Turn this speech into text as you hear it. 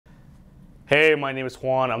Hey, my name is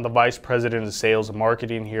Juan. I'm the Vice President of Sales and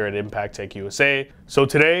Marketing here at Impaktech USA. So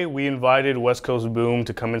today we invited West Coast Boom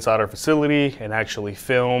to come inside our facility and actually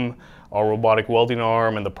film our robotic welding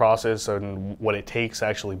arm and the process and what it takes to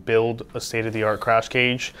actually build a state-of-the-art crash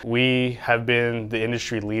cage. We have been the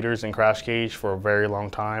industry leaders in crash cage for a very long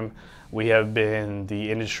time. We have been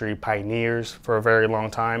the industry pioneers for a very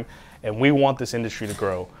long time, and we want this industry to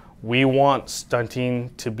grow. We want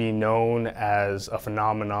stunting to be known as a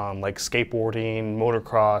phenomenon like skateboarding,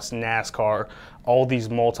 motocross, NASCAR, all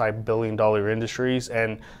these multi-billion-dollar industries,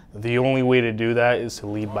 and the only way to do that is to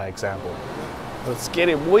lead by example. Let's get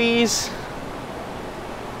it, boys.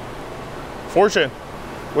 Fortune,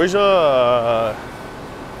 where's should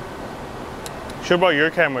about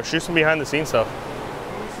your camera? Shoot some behind the scenes stuff.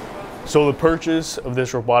 So the purchase of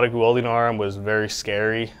this robotic welding arm was very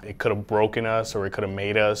scary. It could have broken us or it could have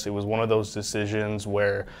made us. It was one of those decisions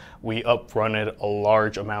where we upfronted a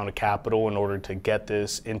large amount of capital in order to get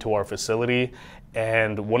this into our facility.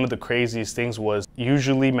 And one of the craziest things was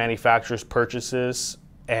usually manufacturers purchase this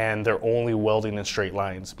and they're only welding in straight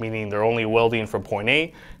lines, meaning they're only welding from point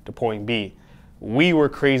A to point B. We were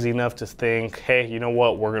crazy enough to think, hey, you know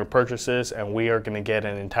what, we're gonna purchase this and we are gonna get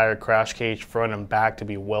an entire crash cage front and back to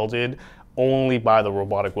be welded only by the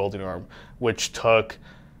robotic welding arm, which took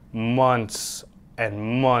months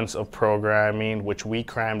and months of programming, which we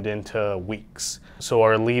crammed into weeks. So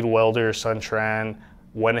our lead welder, Sun Tran,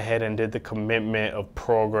 went ahead and did the commitment of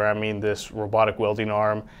programming this robotic welding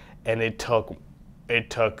arm, and it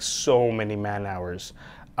took so many man hours.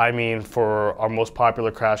 I mean, for our most popular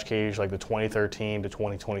crash cage, like the 2013 to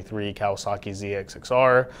 2023 Kawasaki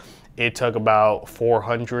ZX-XR, it took about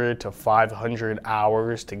 400 to 500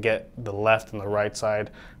 hours to get the left and the right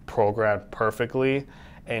side programmed perfectly.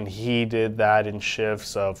 And he did that in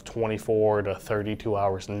shifts of 24 to 32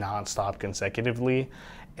 hours nonstop consecutively.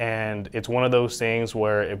 And it's one of those things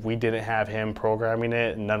where if we didn't have him programming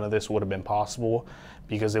it, none of this would have been possible,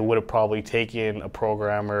 because it would have probably taken a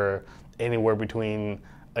programmer anywhere between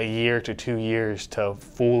a year to 2 years to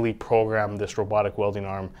fully program this robotic welding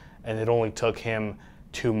arm, and it only took him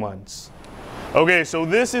 2 months. Okay, so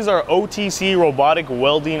this is our OTC robotic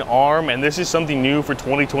welding arm, and this is something new for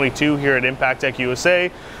 2022 here at Impaktech USA.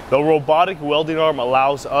 The robotic welding arm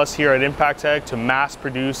allows us here at Impaktech to mass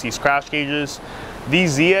produce these crash cages.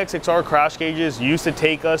 These ZX-XR crash cages used to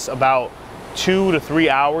take us about 2 to 3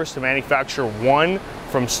 hours to manufacture one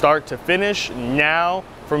from start to finish. Now,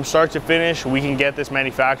 from start to finish, we can get this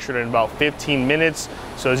manufactured in about 15 minutes.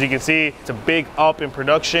 So as you can see, it's a big up in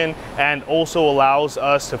production and also allows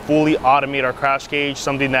us to fully automate our crash cage,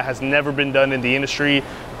 something that has never been done in the industry.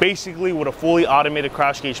 Basically, what a fully automated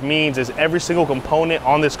crash cage means is every single component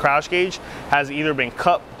on this crash cage has either been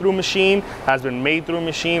cut through a machine, has been made through a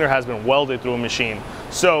machine, or has been welded through a machine.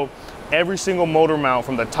 So every single motor mount,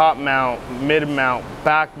 from the top mount, mid mount,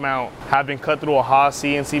 back mount, have been cut through a Haas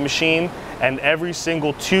CNC machine, and every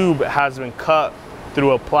single tube has been cut through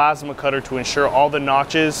a plasma cutter to ensure all the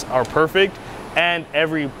notches are perfect, and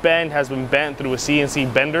every bend has been bent through a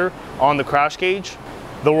CNC bender on the crash cage.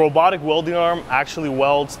 The robotic welding arm actually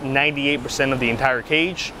welds 98% of the entire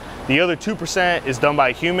cage. The other 2% is done by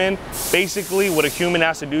a human. Basically, what a human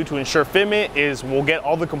has to do to ensure fitment is we'll get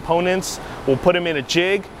all the components, we'll put them in a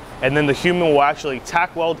jig, and then the human will actually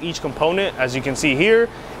tack weld each component. As you can see here,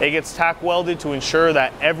 it gets tack welded to ensure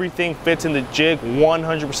that everything fits in the jig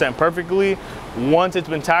 100% perfectly. Once it's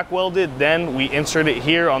been tack welded, then we insert it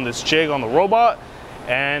here on this jig on the robot.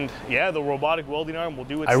 And yeah, the robotic welding arm will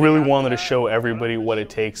do its thing. I really wanted to show everybody what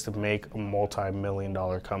it takes to make a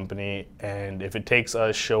multi-million-dollar company. And if it takes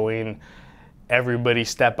us showing everybody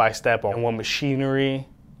step by step on what machinery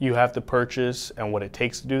you have to purchase and what it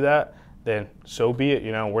takes to do that, then so be it.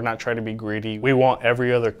 You know, we're not trying to be greedy. We want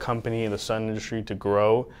every other company in the sun industry to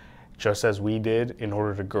grow just as we did in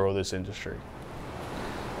order to grow this industry.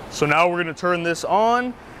 So now we're gonna turn this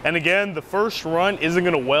on. And again, the first run isn't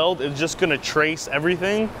gonna weld, it's just gonna trace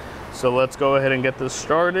everything. So let's go ahead and get this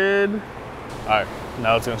started. All right,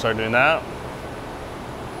 now it's gonna start doing that.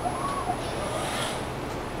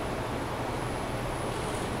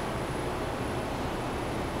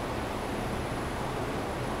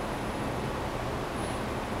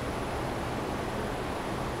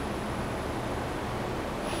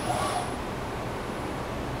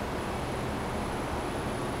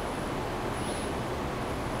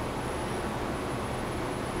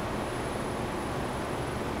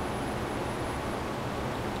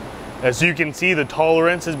 As you can see, the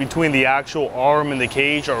tolerances between the actual arm and the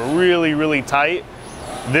cage are really, really tight.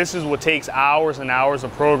 This is what takes hours and hours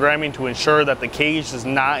of programming to ensure that the cage does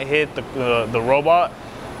not hit the robot.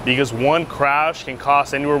 because one crash can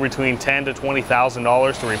cost anywhere between $10,000 to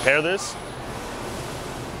 $20,000 to repair this.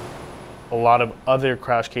 A lot of other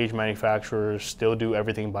crash cage manufacturers still do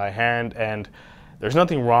everything by hand, and there's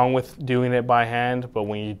nothing wrong with doing it by hand, but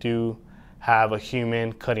when you do have a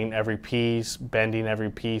human cutting every piece, bending every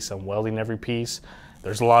piece, and welding every piece,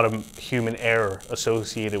 there's a lot of human error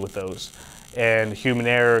associated with those. And human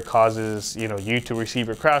error causes, you to receive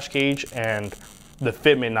your crash cage and the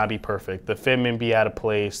fitment not be perfect, the fitment be out of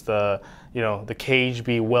place, the cage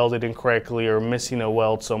be welded incorrectly or missing a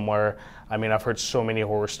weld somewhere. I mean, I've heard so many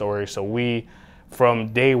horror stories. So we,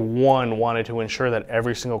 from day one, wanted to ensure that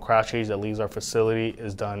every single crash cage that leaves our facility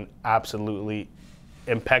is done absolutely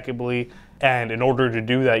impeccably. And in order to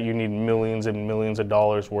do that, you need millions and millions of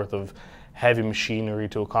dollars worth of heavy machinery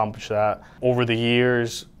to accomplish that. Over the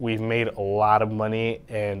years, we've made a lot of money,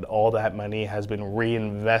 and all that money has been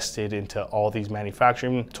reinvested into all these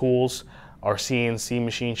manufacturing tools. Our CNC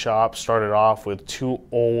machine shop started off with 2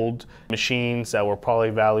 old machines that were probably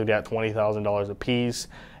valued at $20,000 a piece.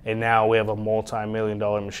 And now we have a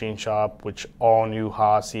multi-million-dollar machine shop, which all new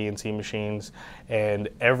Haas CNC machines. And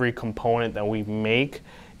every component that we make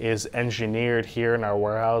is engineered here in our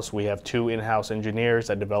warehouse. We have 2 in-house engineers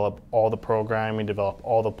that develop all the programming, develop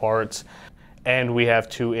all the parts. And we have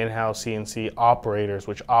 2 in-house CNC operators,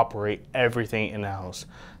 which operate everything in-house.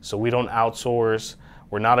 So we don't outsource.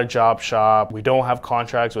 We're not a job shop. We don't have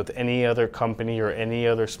contracts with any other company or any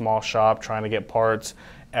other small shop trying to get parts.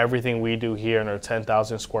 Everything we do here in our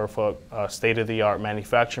 10,000 square foot state-of-the-art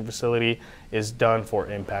manufacturing facility is done for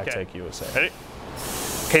Impaktech USA. Ready?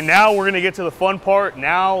 Okay, now we're gonna get to the fun part.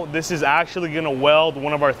 Now this is actually gonna weld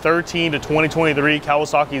one of our 13 to 2023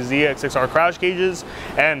 Kawasaki ZX6R crash cages.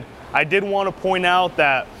 And I did want to point out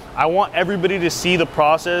that I want everybody to see the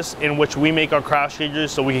process in which we make our crash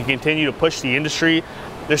cages so we can continue to push the industry.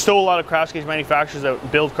 There's still a lot of crash cage manufacturers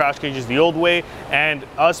that build crash cages the old way, and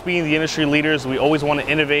us being the industry leaders, we always want to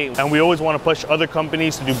innovate and we always want to push other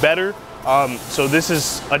companies to do better. So this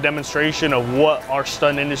is a demonstration of what our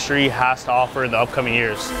stunt industry has to offer in the upcoming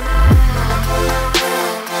years.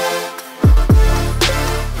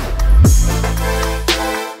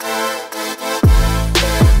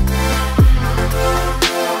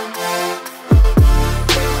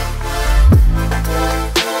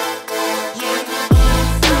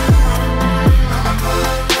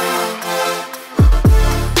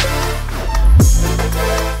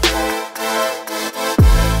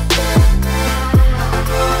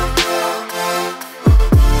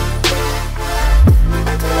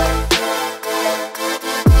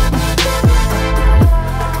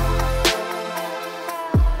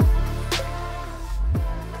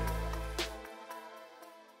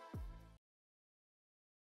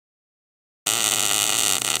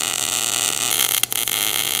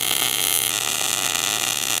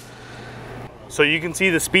 So you can see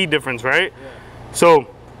the speed difference, right? Yeah. So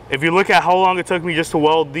if you look at how long it took me just to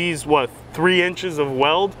weld these, 3 inches of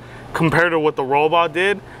weld compared to what the robot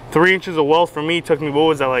did, 3 inches of weld for me took me, what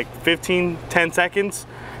was that, like 10 seconds?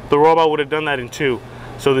 The robot would have done that in 2.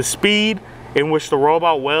 So the speed in which the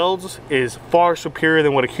robot welds is far superior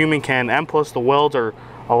than what a human can, and plus the welds are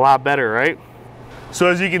a lot better, right? So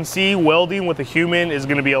as you can see, welding with a human is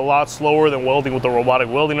going to be a lot slower than welding with a robotic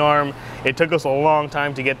welding arm. It took us a long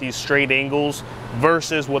time to get these straight angles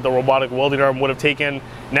versus what the robotic welding arm would have taken.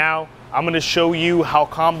 Now, I'm going to show you how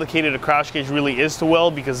complicated a crash cage really is to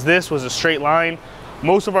weld, because this was a straight line.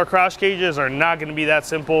 Most of our crash cages are not going to be that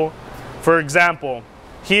simple. For example,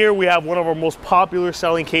 here we have one of our most popular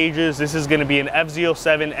selling cages. This is going to be an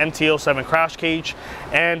FZ07 MT07 crash cage,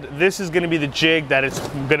 and this is going to be the jig that it's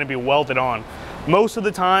going to be welded on. Most of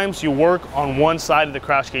the times you work on one side of the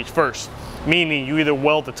crash cage first, meaning you either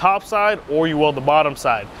weld the top side or you weld the bottom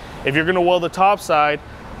side. If you're going to weld the top side,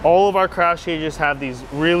 all of our crash cages have these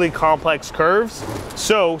really complex curves,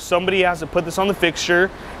 so somebody has to put this on the fixture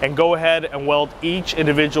and go ahead and weld each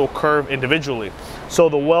individual curve individually. So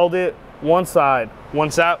they'll weld it one side.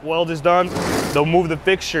 Once that weld is done, they'll move the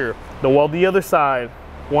fixture. They'll weld the other side.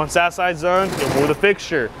 Once that side's done, you'll move the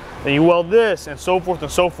fixture. Then you weld this, and so forth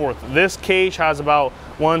and so forth. This cage has about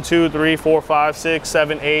 1, 2, 3, 4, 5, 6,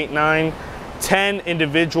 7, 8, 9, 10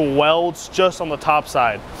 individual welds just on the top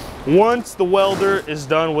side. Once the welder is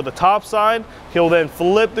done with the top side, he'll then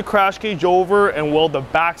flip the crash cage over and weld the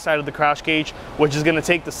back side of the crash cage, which is going to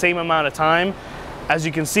take the same amount of time. As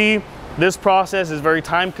you can see, this process is very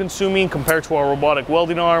time consuming compared to our robotic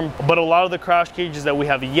welding arm, but a lot of the crash cages that we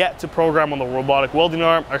have yet to program on the robotic welding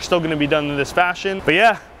arm are still going to be done in this fashion. But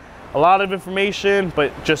yeah, a lot of information,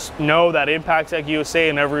 but just know that Impaktech USA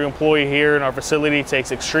and every employee here in our facility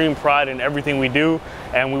takes extreme pride in everything we do,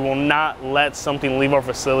 and we will not let something leave our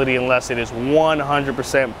facility unless it is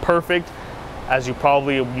 100% perfect, as you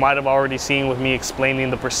probably might have already seen with me explaining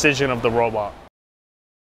the precision of the robot.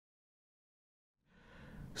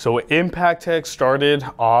 So Impaktech started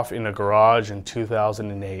off in a garage in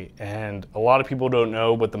 2008, and a lot of people don't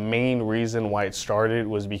know, but the main reason why it started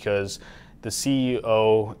was because the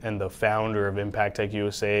CEO and the founder of Impaktech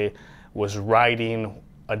USA was riding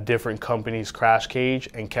a different company's crash cage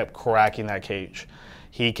and kept cracking that cage.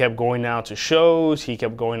 He kept going out to shows, he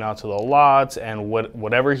kept going out to the lots, and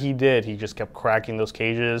whatever he did, he just kept cracking those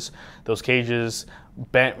cages. Those cages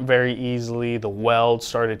bent very easily, the weld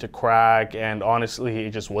started to crack, and honestly,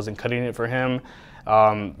 it just wasn't cutting it for him.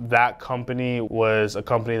 That company was a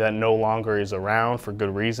company that no longer is around for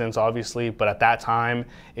good reasons, obviously, but at that time,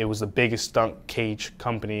 it was the biggest stunt cage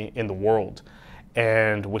company in the world.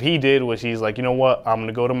 And what he did was he's like, you know what, I'm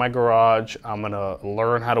gonna go to my garage, I'm gonna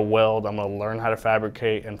learn how to weld, I'm gonna learn how to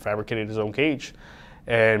fabricate, and fabricated his own cage.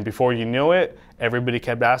 And before you knew it, everybody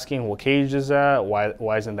kept asking, what cage is that?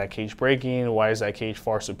 Why isn't that cage breaking? Why is that cage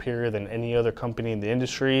far superior than any other company in the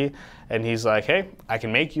industry? And he's like, hey, I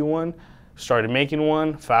can make you one. Started making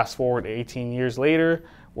one. Fast forward 18 years later,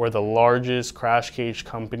 we're the largest crash cage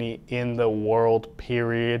company in the world,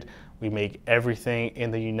 period. We make everything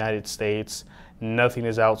in the United States. Nothing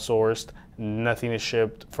is outsourced. Nothing is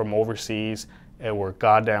shipped from overseas. And we're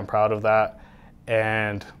goddamn proud of that.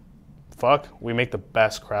 And fuck, we make the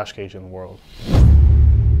best crash cage in the world.